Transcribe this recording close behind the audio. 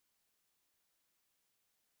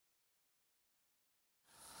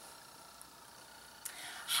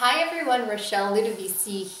Hi everyone, Rochelle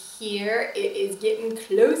Ludovici here. It is getting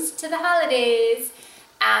close to the holidays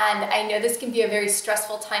and I know this can be a very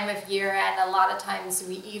stressful time of year, and a lot of times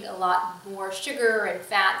we eat a lot more sugar and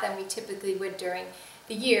fat than we typically would during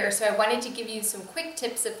the year. So I wanted to give you some quick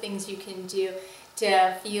tips of things you can do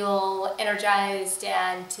to feel energized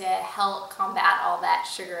and to help combat all that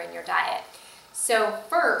sugar in your diet. So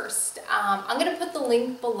first, I'm going to put the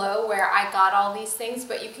link below where I got all these things,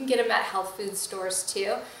 but you can get them at health food stores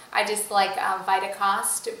too. I just like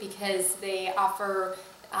Vitacost because they offer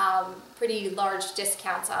pretty large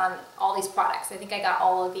discounts on all these products. I think I got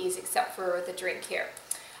all of these except for the drink here.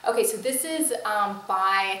 Okay, so this is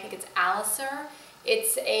by, I think it's Alacer.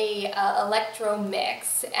 It's a Electro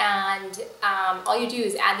mix, and all you do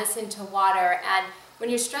is add this into water, and when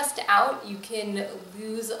you're stressed out, you can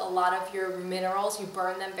lose a lot of your minerals. You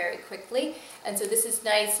burn them very quickly. And so this is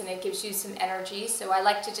nice and it gives you some energy. So I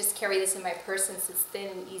like to just carry this in my purse since it's thin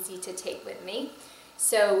and easy to take with me.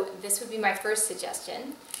 So this would be my first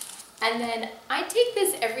suggestion. And then I take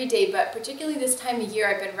this every day, but particularly this time of year,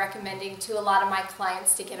 I've been recommending to a lot of my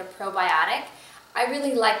clients to get a probiotic. I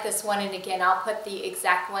really like this one, and again, I'll put the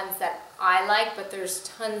exact ones that I like, but there's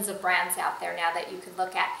tons of brands out there now that you could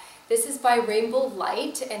look at. This is by Rainbow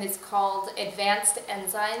Light, and it's called Advanced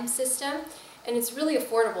Enzyme System, and it's really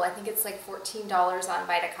affordable. I think it's like $14 on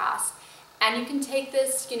Vitacost. And you can take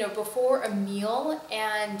this, before a meal,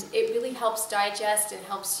 and it really helps digest and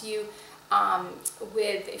helps you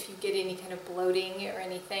with if you get any kind of bloating or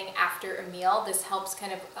anything after a meal. This helps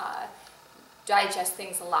kind of digest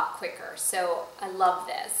things a lot quicker. So I love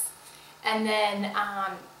this. And then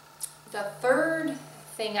the third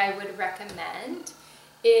thing I would recommend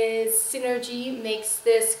is Synergy makes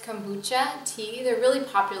this Kombucha tea. They're really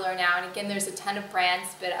popular now, and again, there's a ton of brands,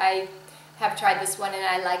 but I have tried this one and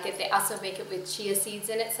I like it. They also make it with chia seeds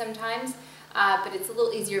in it sometimes, but it's a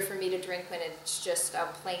little easier for me to drink when it's just a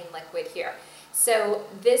plain liquid here. So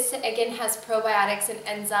this again has probiotics and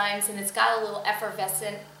enzymes, and it's got a little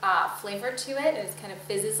effervescent flavor to it, and it kind of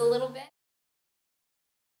fizzes a little bit.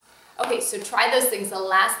 Okay, so try those things. The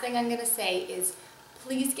last thing I'm going to say is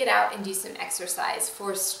please get out and do some exercise.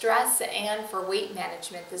 For stress and for weight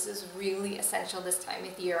management, this is really essential this time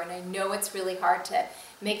of year, and I know it's really hard to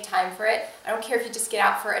make time for it. I don't care if you just get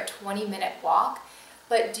out for a 20-minute walk,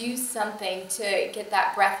 but do something to get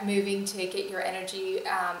that breath moving, to get your energy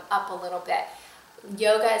up a little bit.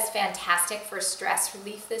 Yoga is fantastic for stress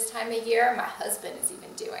relief this time of year. My husband is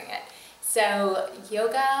even doing it. So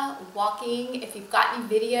yoga, walking, if you've got any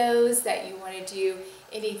videos that you want to do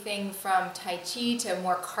anything from Tai Chi to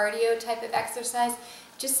more cardio type of exercise,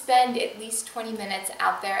 just spend at least 20 minutes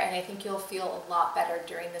out there, and I think you'll feel a lot better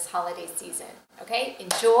during this holiday season. Okay,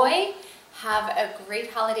 enjoy. Have a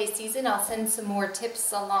great holiday season. I'll send some more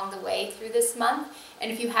tips along the way through this month.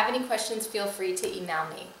 And if you have any questions, feel free to email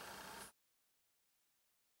me.